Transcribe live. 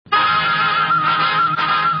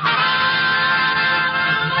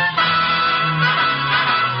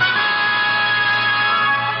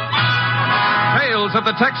of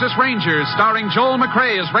the Texas Rangers, starring Joel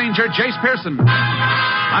McRae as Ranger Jace Pearson.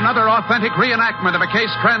 Another authentic reenactment of a case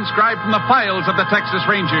transcribed from the files of the Texas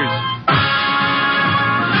Rangers.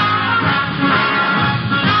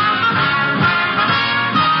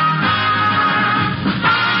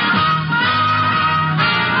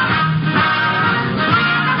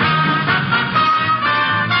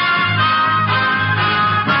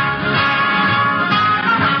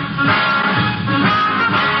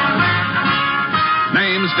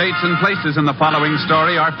 Dates and places in the following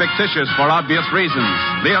story are fictitious for obvious reasons.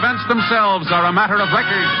 The events themselves are a matter of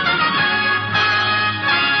record.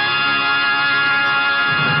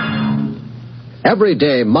 Every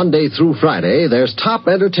day, Monday through Friday, there's top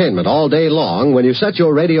entertainment all day long when you set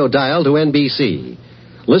your radio dial to NBC.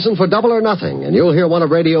 Listen for Double or Nothing, and you'll hear one of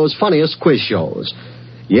radio's funniest quiz shows.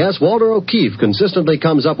 Yes, Walter O'Keefe consistently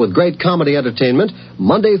comes up with great comedy entertainment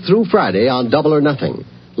Monday through Friday on Double or Nothing.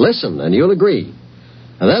 Listen, and you'll agree.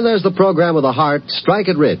 And then there's the program with the heart, Strike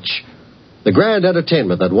It Rich. The grand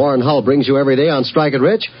entertainment that Warren Hull brings you every day on Strike It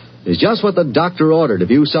Rich is just what the doctor ordered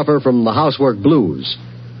if you suffer from the housework blues.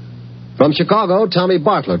 From Chicago, Tommy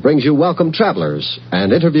Bartlett brings you Welcome Travelers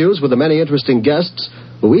and interviews with the many interesting guests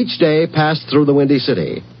who each day pass through the Windy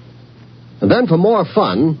City. And then for more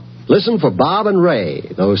fun, listen for Bob and Ray,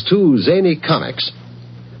 those two zany comics.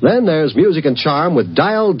 Then there's Music and Charm with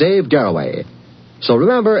Dial Dave Garraway. So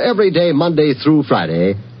remember, every day, Monday through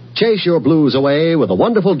Friday, chase your blues away with the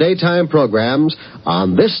wonderful daytime programs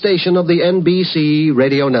on this station of the NBC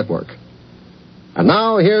Radio Network. And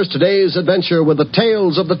now, here's today's adventure with the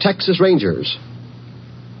tales of the Texas Rangers.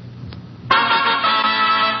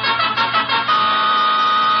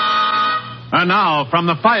 And now, from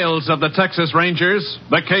the files of the Texas Rangers,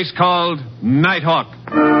 the case called Nighthawk.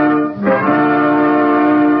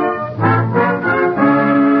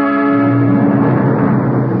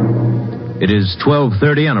 It is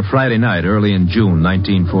 12:30 on a Friday night early in June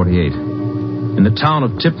 1948. In the town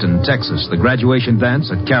of Tipton, Texas, the graduation dance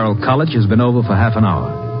at Carroll College has been over for half an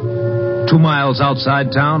hour. 2 miles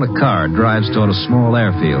outside town, a car drives toward a small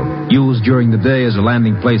airfield, used during the day as a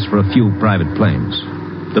landing place for a few private planes.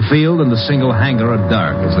 The field and the single hangar are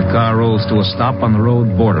dark as the car rolls to a stop on the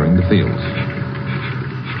road bordering the field.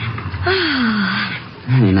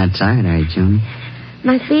 You're not tired, are you, June?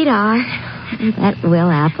 My feet are. That Will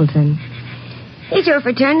Appleton. He's your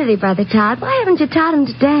fraternity brother, Todd. Why haven't you taught him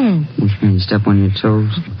to dance? Which means step on your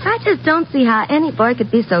toes. I just don't see how any boy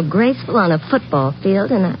could be so graceful on a football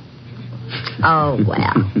field and a... Oh,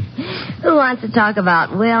 well. Who wants to talk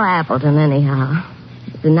about Will Appleton, anyhow?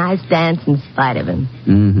 It's a nice dance in spite of him.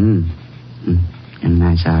 Mm-hmm. And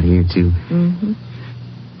nice out here, too. Mm-hmm.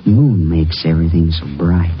 Moon makes everything so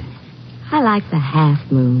bright. I like the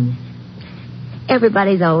half moon.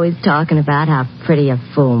 Everybody's always talking about how pretty a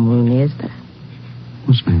full moon is, but...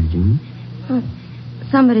 What's the matter, June? Well,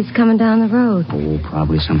 somebody's coming down the road. Oh,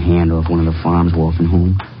 probably some hand off one of the farms walking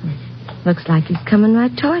home. Looks like he's coming right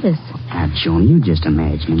toward us. Now, June, you're just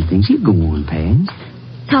imagining things. He'll go on past.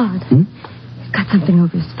 Todd. He's got something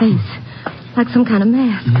over his face. Like some kind of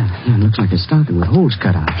mask. Yeah, it looks like a stocking with holes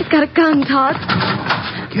cut out. He's got a gun, Todd.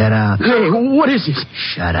 Get out. Hey, what is this?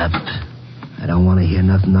 Shut up. I don't want to hear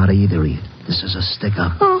nothing out of either of you. This is a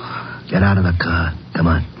stick-up. Oh. Get out of the car. Come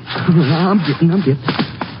on. I'm getting.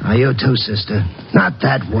 Now, you too, sister. Not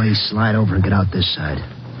that way. Slide over and get out this side.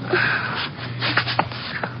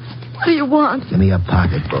 What do you want? Give me a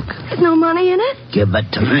pocketbook. There's no money in it? Give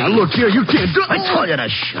it to me. Now, look here, you can't do it. I told you to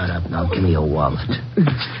shut up. Now, give me your wallet.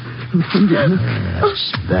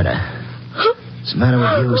 That's better. What's the matter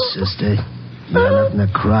with you, sister? You got nothing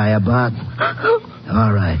to cry about?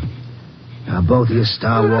 All right. Now, both of you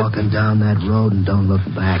start walking down that road and don't look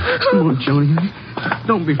back. Come on, Joni.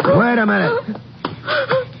 Don't be frightened. Wait a minute.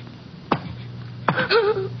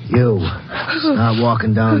 You, start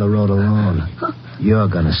walking down the road alone. You're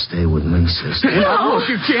going to stay with me, sister. Now, look,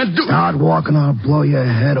 you can't do it. Start walking or I'll blow your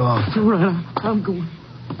head off. All right, I'm going.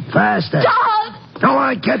 Faster. Todd! Don't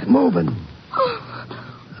I get moving.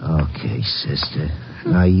 Okay, sister.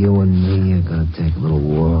 Now, you and me are going to take a little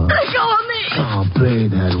walk. Let go of me! Oh, be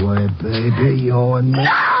that way, baby. You and me. No!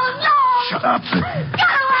 Shut up. Get away!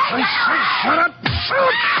 I say shut up.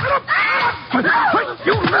 Shut up.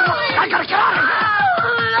 You, I got to get out of here.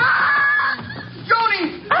 Joni!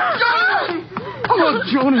 Oh,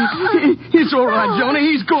 Joni. He's all right, Joni.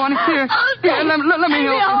 He's gone. Here. Here, let me help you,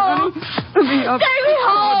 honey. Let me help you. Take me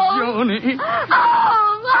home. Oh, Joni. Home!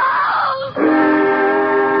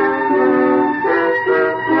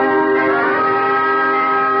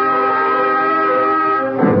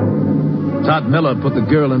 Todd Miller put the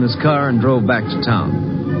girl in his car and drove back to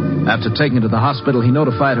town. After taking her to the hospital, he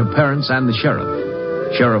notified her parents and the sheriff.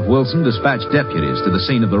 Sheriff Wilson dispatched deputies to the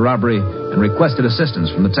scene of the robbery and requested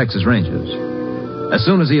assistance from the Texas Rangers. As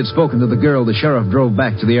soon as he had spoken to the girl, the sheriff drove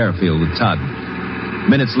back to the airfield with Todd.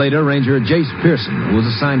 Minutes later, Ranger Jace Pearson, who was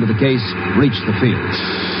assigned to the case, reached the field.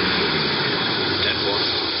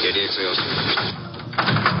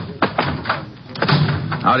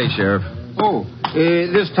 Howdy, Sheriff. Oh,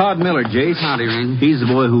 this Todd Miller, Jace. Howdy, Ranger. He's the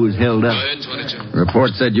boy who was held up.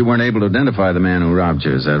 Report said you weren't able to identify the man who robbed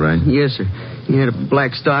you. Is that right? Yes, sir. He had a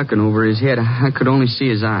black stocking over his head. I could only see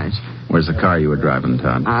his eyes. Where's the car you were driving,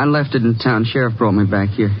 Todd? I left it in town. Sheriff brought me back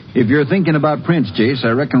here. If you're thinking about Prince, Jace,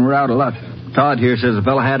 I reckon we're out of luck. Todd here says the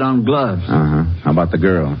fella had on gloves. Uh-huh. How about the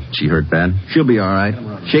girl? She hurt bad? She'll be all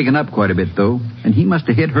right. Shaken up quite a bit, though. And he must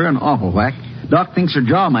have hit her an awful whack. Doc thinks her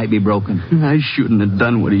jaw might be broken. I shouldn't have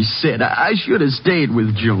done what he said. I should have stayed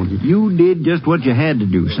with Joni. You did just what you had to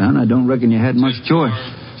do, son. I don't reckon you had much choice.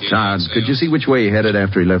 Todd, could you see which way he headed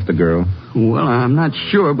after he left the girl? Well, I'm not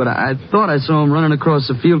sure, but I thought I saw him running across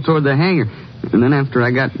the field toward the hangar. And then after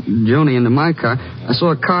I got Joni into my car, I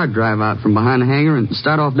saw a car drive out from behind the hangar and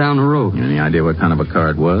start off down the road. Any idea what kind of a car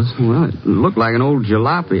it was? Well, it looked like an old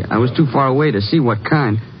jalopy. I was too far away to see what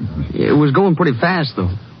kind. It was going pretty fast,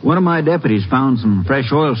 though. One of my deputies found some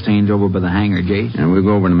fresh oil stains over by the hangar, Jace. And we'll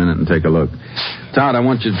go over in a minute and take a look. Todd, I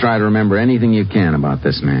want you to try to remember anything you can about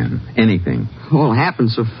this man. Anything. Well, it happened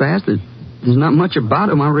so fast that there's not much about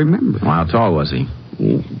him I remember. Well, how tall was he?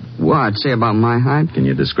 Well, I'd say about my height. Can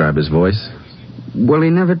you describe his voice? Well, he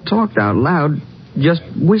never talked out loud, just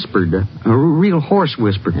whispered, a real hoarse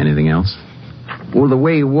whisper. Anything else? Well, the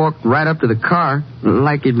way he walked right up to the car,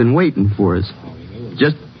 like he'd been waiting for us.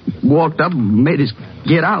 Just walked up and made us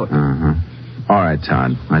get out. Uh-huh. All right,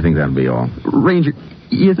 Todd. I think that'll be all. Ranger,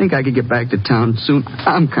 you think I could get back to town soon?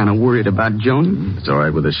 I'm kind of worried about Joni. It's all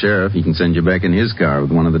right with the sheriff. He can send you back in his car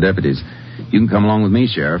with one of the deputies. You can come along with me,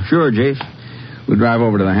 Sheriff. Sure, Jace. We'll drive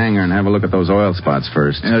over to the hangar and have a look at those oil spots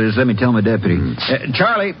first. Just let me tell my deputy.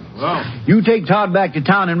 Charlie, you take Todd back to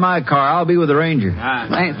town in my car. I'll be with the ranger.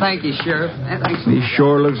 Thank you, Sheriff. Thanks. He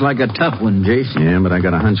sure looks like a tough one, Jace. Yeah, but I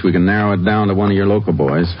got a hunch we can narrow it down to one of your local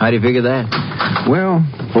boys. How do you figure that? Well,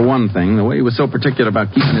 for one thing, the way he was so particular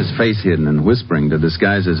about keeping his face hidden and whispering to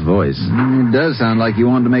disguise his voice. It does sound like he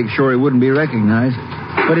wanted to make sure he wouldn't be recognized.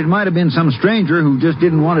 But it might have been some stranger who just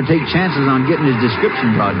didn't want to take chances on getting his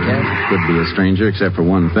description broadcast. Could be a stranger, except for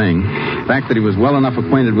one thing. The fact that he was well enough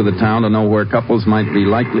acquainted with the town to know where couples might be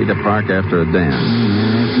likely to park after a dance.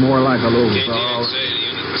 It's more like a local call.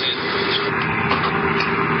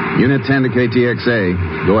 Unit 10 to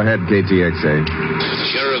KTXA. Go ahead, KTXA. The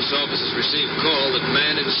sheriff's office has received call that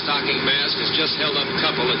man in stocking mask has just held up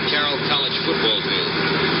couple at Carroll College football field.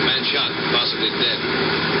 Man shot, possibly dead.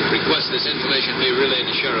 Request this information be relayed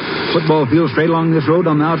to sheriff. Football field straight along this road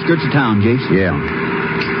on the outskirts of town, Jace. Yeah.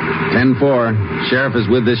 10-4. Sheriff is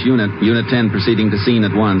with this unit. Unit 10 proceeding to scene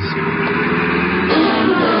at once.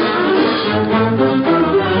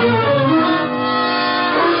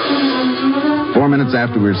 Minutes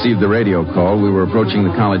after we received the radio call, we were approaching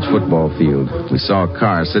the college football field. We saw a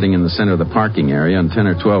car sitting in the center of the parking area and 10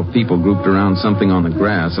 or 12 people grouped around something on the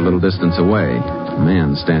grass a little distance away. A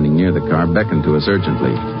man standing near the car beckoned to us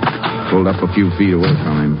urgently. Pulled up a few feet away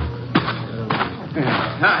from him.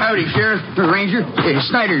 Howdy, Sheriff. Ranger.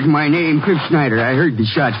 Snyder's my name, Cliff Snyder. I heard the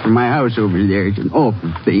shots from my house over there. It's an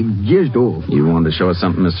awful thing, just awful. You wanted to show us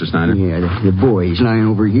something, Mr. Snyder? Yeah, the boy, he's lying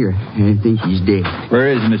over here. I think he's dead.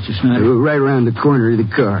 Where is he, Mr. Snyder? Right around the corner of the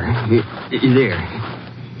car. There.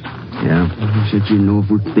 Yeah? Such an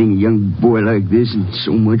awful thing, a young boy like this and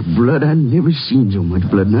so much blood. I've never seen so much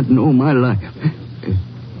blood, not in all my life.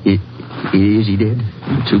 Is he dead?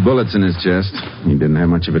 2 bullets in his chest. He didn't have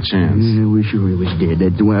much of a chance. We're sure he was dead.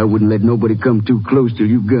 That's why I wouldn't let nobody come too close till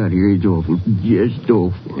you got here. It's awful. Just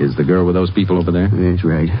awful. Is the girl with those people over there? That's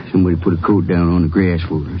right. Somebody put a coat down on the grass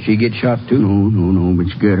for her. She get shot, too? No, but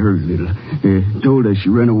she got hurt a little. Told us she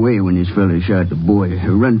run away when this fella shot the boy.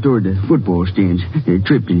 Run toward the football stands.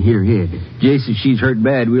 Tripped and hit her head. Jace, if she's hurt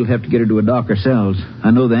bad, we'll have to get her to a doc ourselves.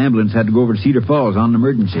 I know the ambulance had to go over to Cedar Falls on an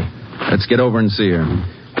emergency. Let's get over and see her.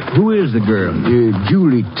 Who is the girl?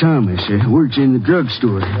 Julie Thomas. Works in the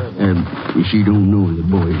drugstore. She don't know the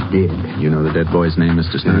boy's dead. You know the dead boy's name,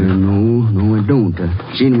 Mr. Snyder? No, I don't.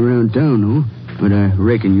 I've seen him around town, though. But I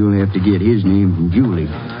reckon you'll have to get his name from Julie.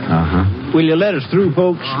 Uh-huh. Will you let us through,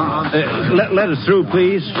 folks? Let us through,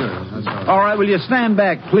 please. All right, will you stand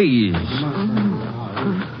back, please?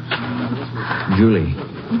 Julie,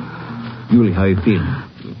 how you feeling?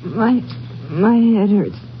 My head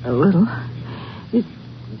hurts a little.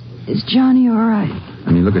 Is Johnny all right?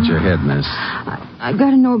 I mean, look at your head, miss. I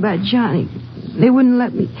got to know about Johnny. They wouldn't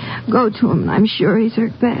let me go to him. I'm sure he's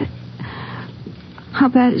hurt bad. How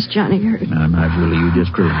bad is Johnny hurt? No, not really. You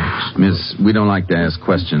just relax. Miss, we don't like to ask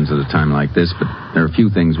questions at a time like this, but there are a few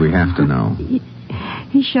things we have to know.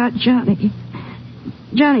 He shot Johnny.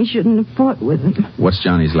 Johnny shouldn't have fought with him. What's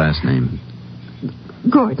Johnny's last name?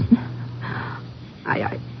 Gordon.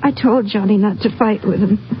 I told Johnny not to fight with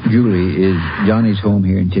him. Julie, is Johnny's home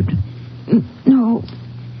here in Tipton? No.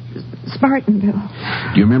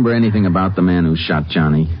 Spartanville. Do you remember anything about the man who shot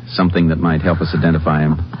Johnny? Something that might help us identify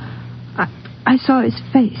him? I saw his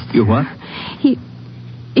face. You what? He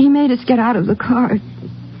made us get out of the car.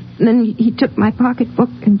 Then he took my pocketbook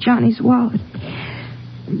and Johnny's wallet.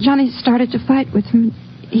 Johnny started to fight with him.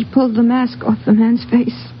 He pulled the mask off the man's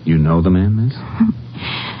face. You know the man, miss?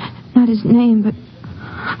 Not his name, but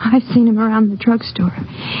I've seen him around the drugstore.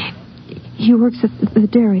 He works at the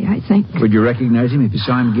dairy, I think. Would you recognize him if you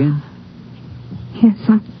saw him again? Yes,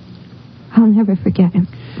 I'll never forget him.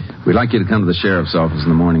 We'd like you to come to the sheriff's office in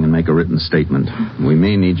the morning and make a written statement. We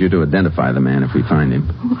may need you to identify the man if we find him.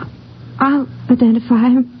 I'll identify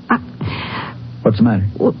him. What's the matter?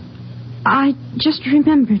 Well, I just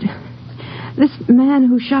remembered. This man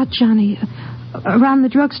who shot Johnny around the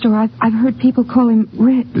drugstore, I've heard people call him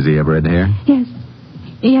Red. Does he have red hair? Yes.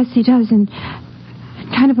 Yes, he does, and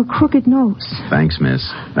kind of a crooked nose. Thanks, miss.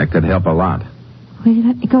 That could help a lot. Will you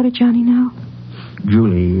let me go to Johnny now?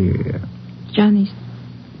 Julie. Johnny's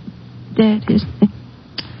dead, isn't he?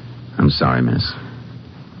 I'm sorry, miss.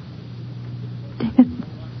 Dead.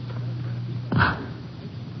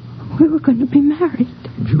 We were going to be married.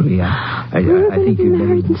 Julie, I we were going think to be you're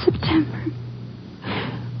married in September.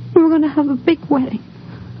 We were going to have a big wedding.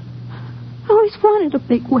 I always wanted a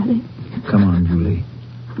big wedding. Come on, Julie.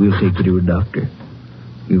 We'll take you to a doctor.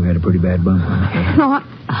 You had a pretty bad bump on the head. No,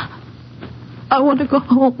 I want to go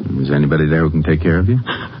home. Is there anybody there who can take care of you?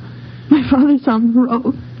 My father's on the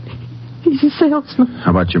road. He's a salesman.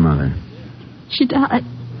 How about your mother? She died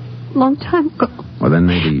a long time ago. Well, then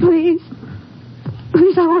maybe... Please,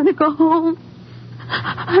 I want to go home.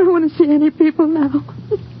 I don't want to see any people now.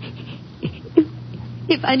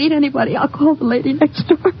 If I need anybody, I'll call the lady next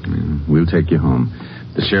door. We'll take you home.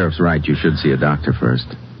 The sheriff's right. You should see a doctor first.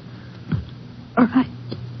 All right.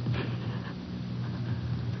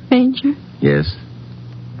 Ranger? Yes?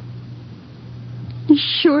 You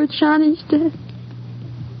sure Johnny's dead?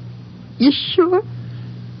 You sure?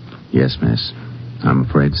 Yes, miss. I'm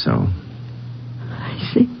afraid so.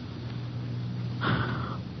 I see.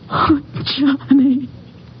 Oh, Johnny.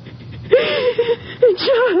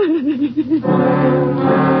 Johnny.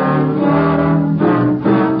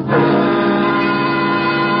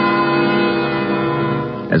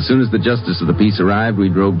 As soon as the justice of the peace arrived, we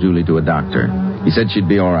drove Julie to a doctor. He said she'd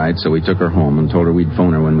be all right, so we took her home and told her we'd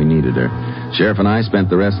phone her when we needed her. Sheriff and I spent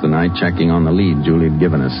the rest of the night checking on the lead Julie had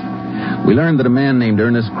given us. We learned that a man named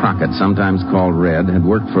Ernest Crockett, sometimes called Red, had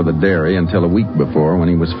worked for the dairy until a week before when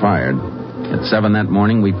he was fired. At 7 that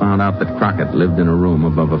morning, we found out that Crockett lived in a room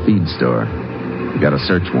above a feed store. We got a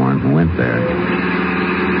search warrant and went there.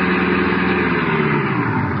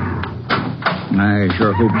 I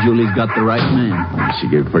sure hope Julie's got the right man. She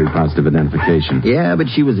gave pretty positive identification. Yeah, but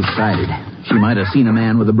she was excited. She might have seen a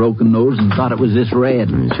man with a broken nose and thought it was this Red.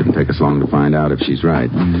 It shouldn't take us long to find out if she's right.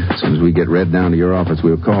 As soon as we get Red down to your office,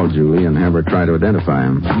 we'll call Julie and have her try to identify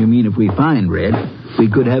him. You mean if we find Red, we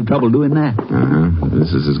could have trouble doing that? Uh-huh.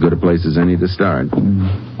 This is as good a place as any to start.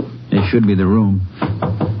 It should be the room.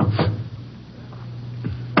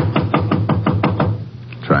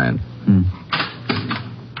 Try it.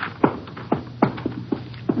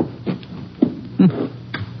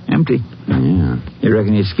 Empty. Yeah. You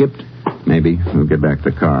reckon he skipped? Maybe. We'll get back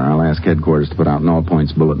to the car. I'll ask headquarters to put out an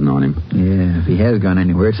all-points bulletin on him. Yeah, if he has gone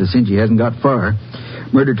anywhere, it's a cinch he hasn't got far.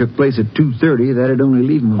 Murder took place at 2:30. That'd only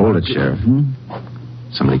leave him... Hold it, Sheriff.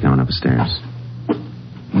 Somebody coming up the stairs.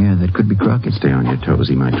 Yeah, that could be Crockett. Stay on your toes.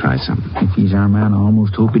 He might try something. If he's our man, I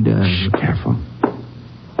almost hope he does. Shh, careful.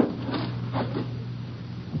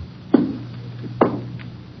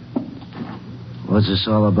 What's this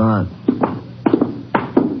all about?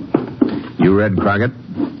 You Red Crockett?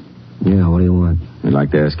 Yeah, what do you want? We'd like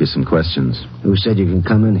to ask you some questions. Who said you can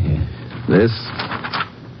come in here? This?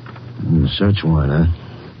 Search warrant,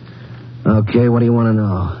 huh? Okay, what do you want to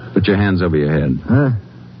know? Put your hands over your head. Huh?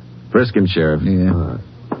 Frisk him, Sheriff. Yeah.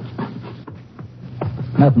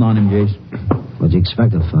 Nothing on him, Jace. What'd you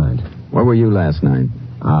expect to find? Where were you last night?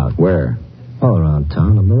 Out. Where? All around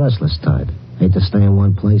town. I'm the restless type. Hate to stay in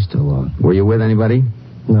one place too long. Were you with anybody?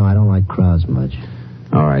 No, I don't like crowds much.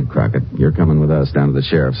 All right, Crockett. You're coming with us down to the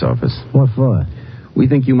sheriff's office. What for? We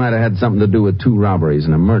think you might have had something to do with 2 robberies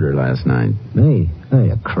and a murder last night. Me? Hey,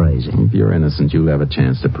 you're crazy. If you're innocent, you'll have a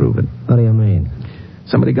chance to prove it. What do you mean?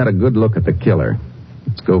 Somebody got a good look at the killer.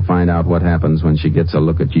 Let's go find out what happens when she gets a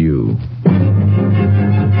look at you.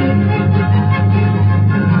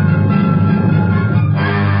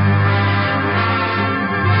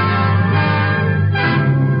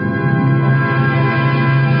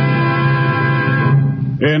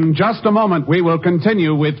 In just a moment, we will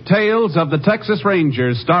continue with Tales of the Texas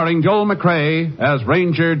Rangers, starring Joel McRae as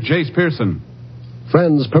Ranger Jace Pearson.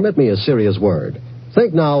 Friends, permit me a serious word.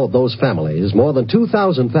 Think now of those families, more than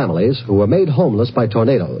 2,000 families, who were made homeless by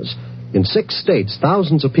tornadoes. In 6 states,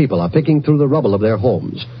 thousands of people are picking through the rubble of their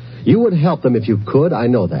homes. You would help them if you could, I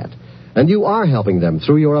know that. And you are helping them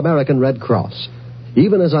through your American Red Cross.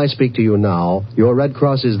 Even as I speak to you now, your Red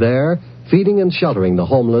Cross is there, feeding and sheltering the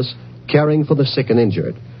homeless, caring for the sick and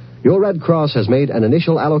injured. Your Red Cross has made an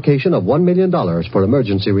initial allocation of $1 million for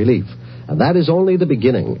emergency relief. And that is only the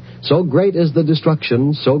beginning. So great is the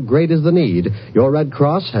destruction, so great is the need, your Red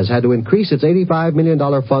Cross has had to increase its $85 million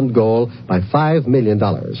fund goal by $5 million.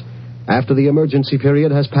 After the emergency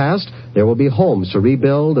period has passed, there will be homes to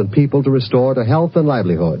rebuild and people to restore to health and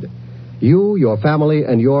livelihood. You, your family,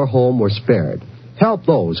 and your home were spared. Help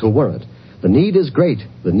those who weren't. The need is great.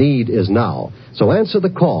 The need is now. So answer the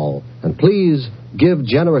call, and please give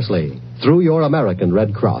generously through your American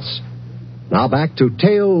Red Cross. Now back to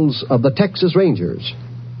Tales of the Texas Rangers.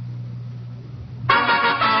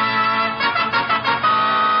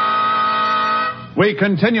 We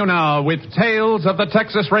continue now with Tales of the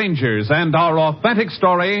Texas Rangers and our authentic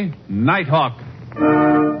story, Nighthawk.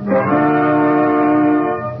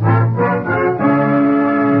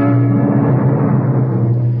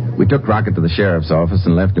 We took Crockett to the sheriff's office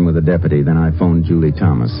and left him with a deputy. Then I phoned Julie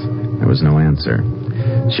Thomas. There was no answer.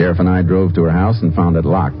 The sheriff and I drove to her house and found it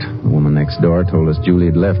locked. The woman next door told us Julie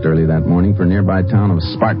had left early that morning for a nearby town of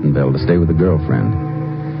Spartanville to stay with a girlfriend.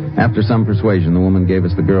 After some persuasion, the woman gave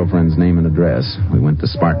us the girlfriend's name and address. We went to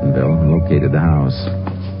Spartanville and located the house.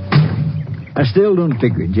 I still don't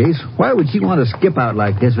figure it, Jace. Why would she want to skip out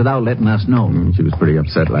like this without letting us know? She was pretty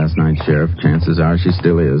upset last night, Sheriff. Chances are she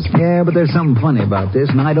still is. Yeah, but there's something funny about this,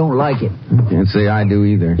 and I don't like it. Can't say I do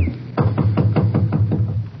either.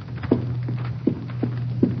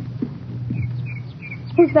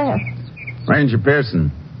 Who's there? Ranger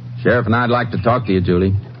Pearson. Sheriff and I'd like to talk to you,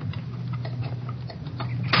 Julie.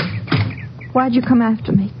 Why'd you come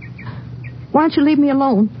after me? Why don't you leave me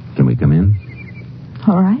alone? Can we come in?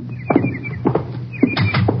 All right.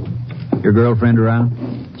 Your girlfriend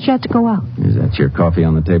around? She had to go out. Is that your coffee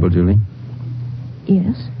on the table, Julie?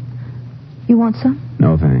 Yes. You want some?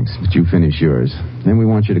 No, thanks. But you finish yours. Then we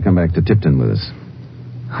want you to come back to Tipton with us.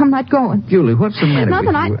 I'm not going. Julie, what's the matter Nothing.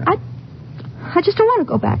 with you? I just don't want to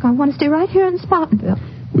go back. I want to stay right here in Spartanville.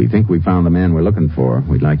 We think we found the man we're looking for.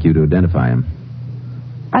 We'd like you to identify him.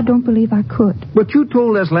 I don't believe I could. But you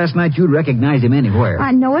told us last night you'd recognize him anywhere.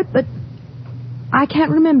 I know it, but I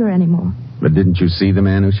can't remember anymore. But didn't you see the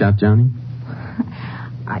man who shot Johnny?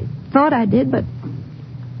 I thought I did, but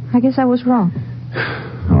I guess I was wrong.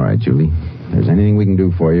 All right, Julie. If there's anything we can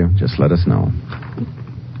do for you, just let us know.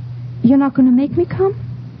 You're not going to make me come?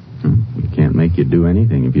 We can't make you do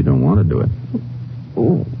anything if you don't want to do it.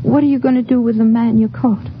 What are you going to do with the man you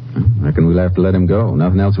caught? I reckon we'll have to let him go.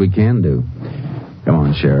 Nothing else we can do. Come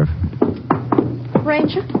on, Sheriff.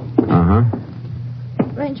 Ranger? Uh-huh.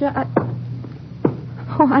 Ranger,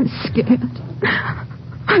 Oh, I'm scared.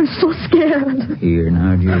 I'm so scared. Here,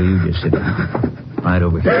 now, Julie, you just sit down. Right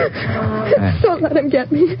over here. Don't let him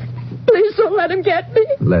get me. Please don't let him get me.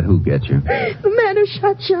 Let who get you? The man who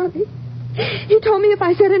shot Johnny. He told me if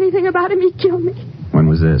I said anything about him, he'd kill me. When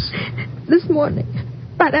was this? This morning.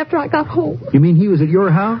 Right after I got home. You mean he was at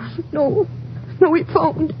your house? No, he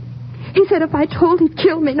phoned. He said if I told, he'd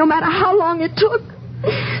kill me, no matter how long it took.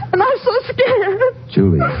 And I'm so scared.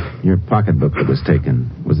 Julie, your pocketbook that was taken,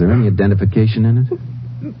 was there any identification in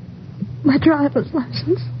it? My driver's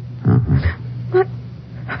license. Uh-huh.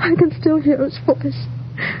 I can still hear his voice.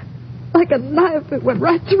 Like a knife, it went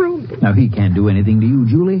right through me. Now, he can't do anything to you,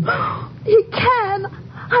 Julie. He can.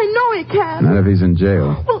 I know he can. Not if he's in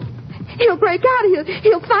jail. Well, he'll break out.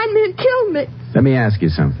 He'll find me and kill me. Let me ask you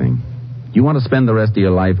something. Do you want to spend the rest of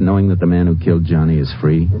your life knowing that the man who killed Johnny is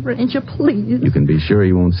free? Ranger, please. You can be sure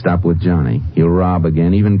he won't stop with Johnny. He'll rob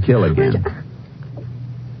again, even kill again. Ranger,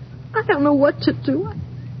 I don't know what to do.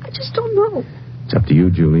 I just don't know. It's up to you,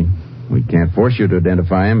 Julie. We can't force you to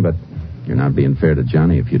identify him, but you're not being fair to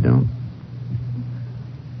Johnny if you don't.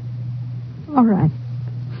 All right.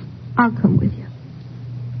 I'll come with you.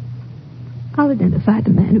 I'll identify the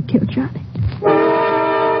man who killed Johnny.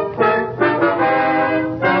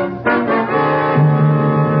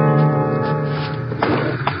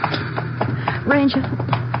 Ranger,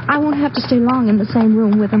 I won't have to stay long in the same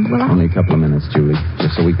room with him, will I? Only a couple of minutes, Julie,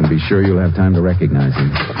 just so we can be sure you'll have time to recognize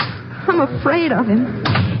him. I'm afraid of him.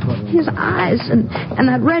 His eyes and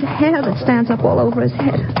that red hair that stands up all over his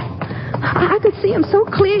head. I could see him so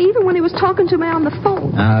clear even when he was talking to me on the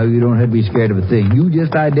phone. Now, you don't have to be scared of a thing. You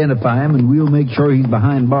just identify him, and we'll make sure he's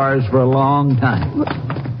behind bars for a long time.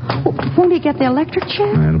 Won't he get the electric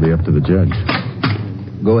chair? That'll be up to the judge.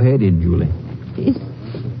 Go ahead in, Julie.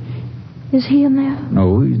 Is he in there?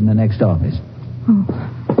 No, he's in the next office. Oh.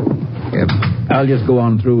 Yep. I'll just go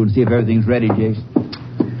on through and see if everything's ready, Jace.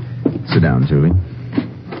 Sit down, Julie.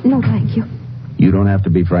 No, thank you. You don't have to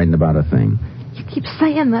be frightened about a thing. You keep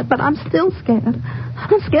saying that, but I'm still scared.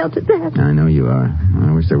 I'm scared to death. I know you are.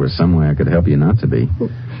 I wish there was some way I could help you not to be.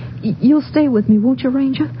 You'll stay with me, won't you,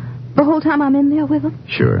 Ranger? The whole time I'm in there with him?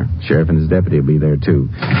 Sure. Sheriff and his deputy will be there, too.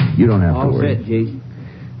 You don't have to worry. All set, Jace.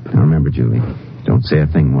 Now, remember, Julie, don't say a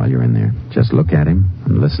thing while you're in there. Just look at him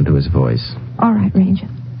and listen to his voice. All right, Ranger.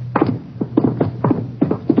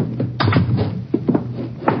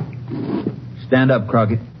 Stand up,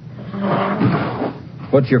 Crockett.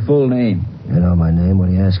 What's your full name? You know my name. What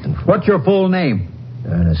are you asking for? What's your full name?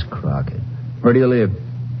 Ernest Crockett. Where do you live?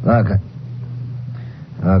 Okay,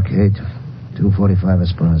 245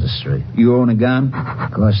 Esperanza Street. You own a gun?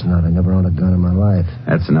 Of course not. I never owned a gun in my life.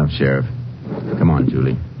 That's enough, Sheriff. Come on,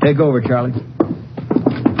 Julie. Take over, Charlie.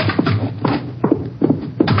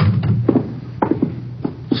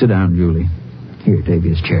 Sit down, Julie. Here, take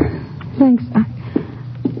his chair. Thanks.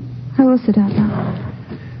 I will sit down now.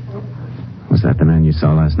 Was that the man you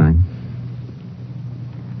saw last night?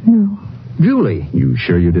 No. Julie. You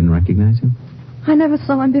sure you didn't recognize him? I never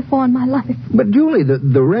saw him before in my life. But, Julie,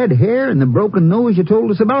 the red hair and the broken nose you told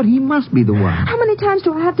us about, he must be the one. How many times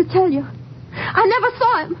do I have to tell you? I never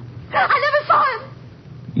saw him. I never saw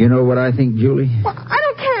him. You know what I think, Julie? Well, I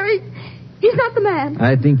don't care. He's not the man.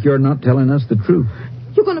 I think you're not telling us the truth.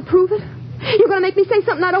 You're going to prove it? You're going to make me say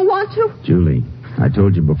something I don't want to? Julie, I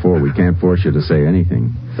told you before we can't force you to say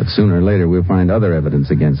anything. But sooner or later we'll find other evidence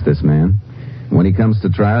against this man. When he comes to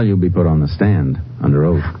trial, you'll be put on the stand, under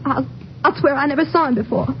oath. I'll swear I never saw him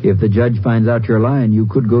before. If the judge finds out you're lying, you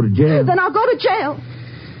could go to jail. Then I'll go to jail.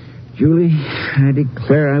 Julie, I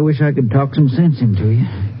declare I wish I could talk some sense into you.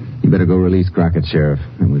 You better go release Crockett, Sheriff,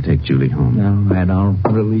 and we'll take Julie home. No, and I'll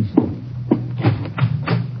release you.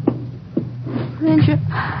 Ranger,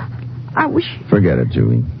 I wish... Forget it,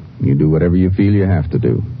 Julie. You do whatever you feel you have to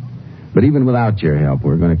do. But even without your help,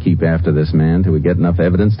 we're going to keep after this man till we get enough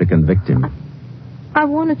evidence to convict him. I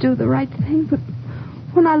want to do the right thing, but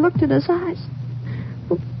when I looked at his eyes...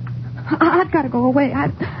 I've got to go away.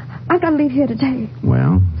 I've got to leave here today.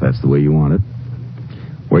 Well, if that's the way you want it.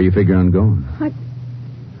 Where you figure on going?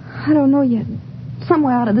 I don't know yet.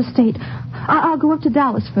 Somewhere out of the state. I'll go up to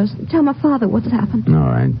Dallas first and tell my father what's happened. All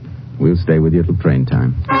right. We'll stay with you till train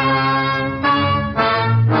time.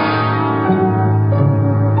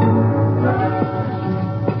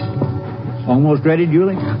 Almost ready,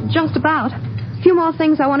 Julie? Just about. A few more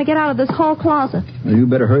things I want to get out of this hall closet. Well, you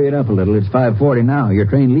better hurry it up a little. It's 5:40 now. Your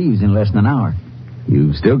train leaves in less than an hour.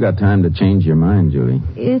 You've still got time to change your mind, Julie.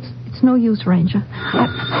 It's no use, Ranger.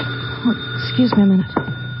 Excuse me a minute.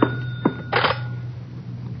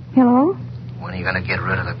 Hello? When are you going to get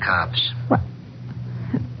rid of the cops? What?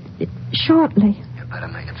 Shortly. You better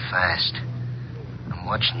make it fast. I'm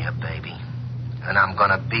watching you, baby. And I'm going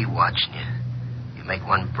to be watching you. You make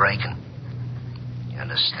one break and... You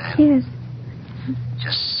understand? Yes.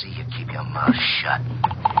 Just see you keep your mouth shut.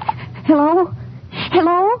 Hello?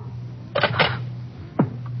 Hello?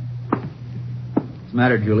 What's the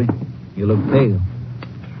matter, Julie? You look pale.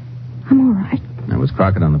 I'm all right. That was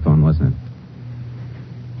Crockett on the phone, wasn't it?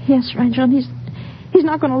 Yes, Ranger, and he's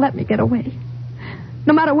not going to let me get away.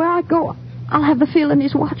 No matter where I go, I'll have the feeling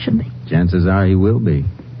he's watching me. Chances are he will be.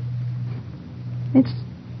 It's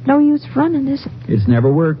no use running, is it? It's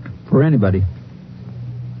never worked for anybody.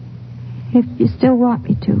 If you still want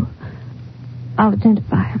me to, I'll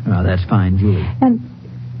identify him. Oh, that's fine, Julie. And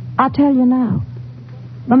I'll tell you now,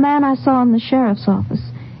 the man I saw in the sheriff's office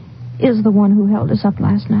is the one who held us up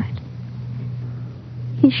last night.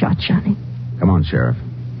 He shot Johnny. Come on, Sheriff.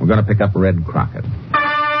 We're going to pick up Red Crockett.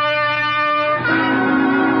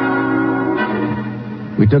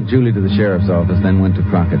 We took Julie to the sheriff's office, then went to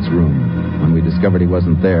Crockett's room. When we discovered he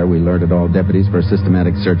wasn't there, we alerted all deputies for a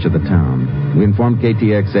systematic search of the town. We informed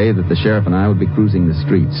KTXA that the sheriff and I would be cruising the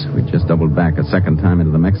streets. We just doubled back a second time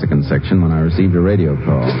into the Mexican section when I received a radio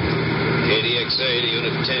call. KTXA to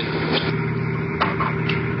Unit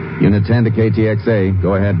 10. Unit 10 to KTXA.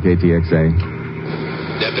 Go ahead, KTXA.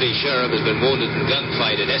 Deputy Sheriff has been wounded in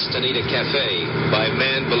gunfight at Estanita Cafe by a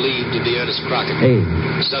man believed to be Ernest Crockett. Hey.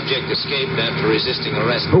 The subject escaped after resisting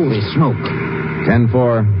arrest. Holy smoke.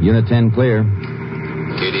 10-4, Unit 10 clear.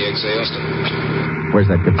 KDXA Austin. Where's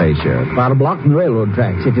that cafe, Sheriff? About a block from the railroad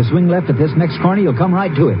tracks. If you swing left at this next corner, you'll come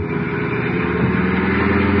right to it.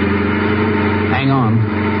 Hang on.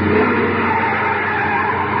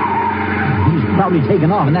 He's probably taken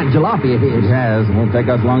off in that jalopy of his. He has. It won't take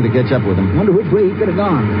us long to catch up with him. Wonder which way he could have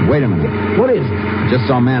gone. Wait a minute. What is it? Just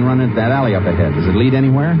saw a man run into that alley up ahead. Does it lead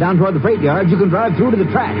anywhere? Down toward the freight yards, you can drive through to the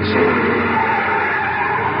tracks.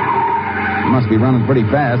 He must be running pretty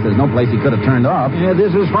fast. There's no place he could have turned off. Yeah,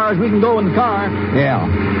 this is as far as we can go in the car. Yeah.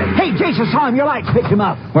 Hey, Jason saw him. Your lights picked him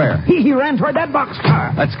up. Where? He ran toward that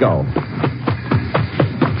boxcar. Let's go.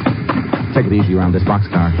 Take it easy around this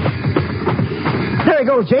boxcar. There he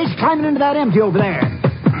goes, Chase, climbing into that empty over there.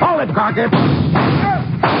 Hold it, Crockett.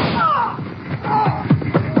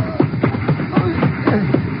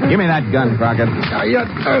 Give me that gun, Crockett. You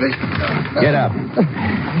dirty. Get up.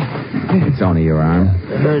 It's only your arm.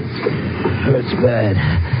 Hurts bad.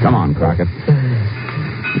 Come on, Crockett.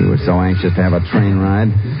 You were so anxious to have a train ride.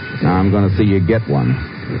 Now I'm going to see you get one.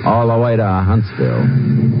 All the way to Huntsville.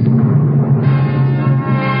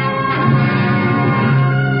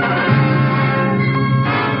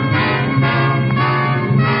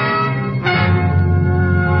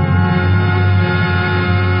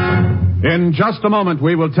 In just a moment,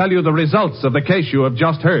 we will tell you the results of the case you have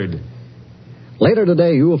just heard. Later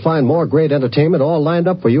today, you will find more great entertainment all lined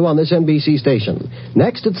up for you on this NBC station.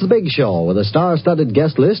 Next, it's The Big Show with a star-studded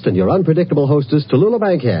guest list and your unpredictable hostess, Tallulah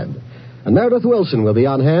Bankhead. And Meredith Wilson will be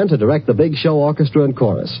on hand to direct The Big Show orchestra and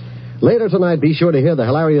chorus. Later tonight, be sure to hear the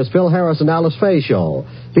hilarious Phil Harris and Alice Faye show,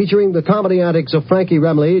 featuring the comedy antics of Frankie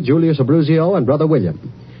Remley, Julius Abruzio, and Brother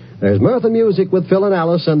William. There's mirth and music with Phil and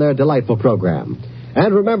Alice and their delightful program.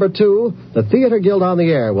 And remember, too, the Theater Guild on the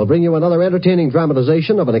Air will bring you another entertaining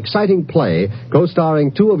dramatization of an exciting play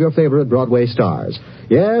co-starring two of your favorite Broadway stars.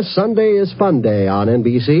 Yes, Sunday is Fun Day on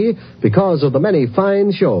NBC because of the many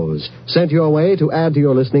fine shows sent your way to add to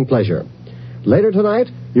your listening pleasure. Later tonight,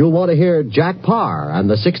 you'll want to hear Jack Parr and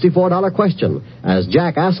the $64 question as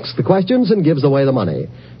Jack asks the questions and gives away the money.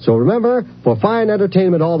 So remember, for fine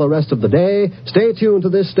entertainment all the rest of the day, stay tuned to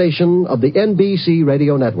this station of the NBC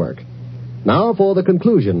Radio Network. Now for the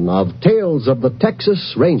conclusion of Tales of the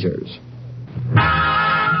Texas Rangers.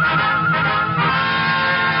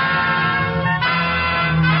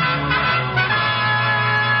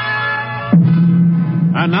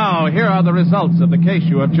 And now, here are the results of the case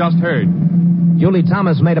you have just heard. Julie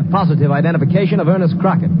Thomas made a positive identification of Ernest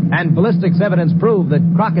Crockett, and ballistics evidence proved that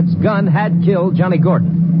Crockett's gun had killed Johnny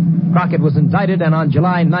Gordon. Crockett was indicted and on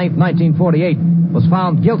July 9, 1948, was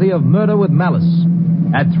found guilty of murder with malice.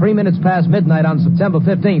 At 3 minutes past midnight on September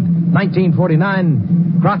 15th,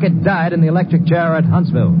 1949, Crockett died in the electric chair at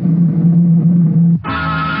Huntsville.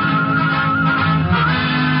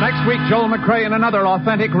 Next week, Joel McCrea in another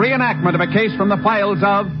authentic reenactment of a case from the files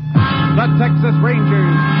of the Texas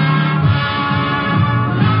Rangers.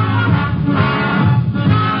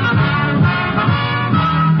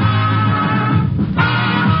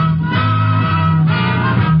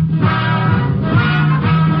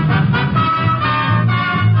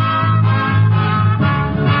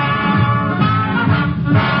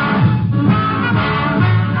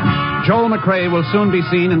 Joel McCrea will soon be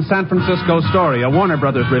seen in San Francisco Story, a Warner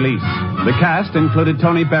Brothers release. The cast included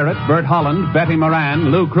Tony Barrett, Bert Holland, Betty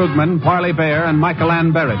Moran, Lou Krugman, Parley Bear, and Michael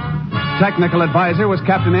Ann Barrett. Technical advisor was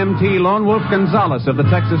Captain M.T. Lone Wolf Gonzalez of the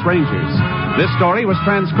Texas Rangers. This story was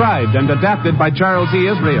transcribed and adapted by Charles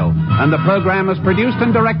E. Israel, and the program was produced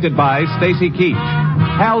and directed by Stacy Keach.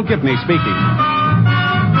 Hal Gibney speaking.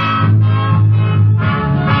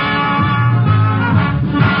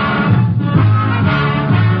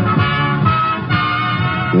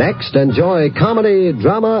 Next, enjoy comedy,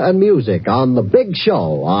 drama, and music on The Big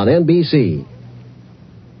Show on NBC.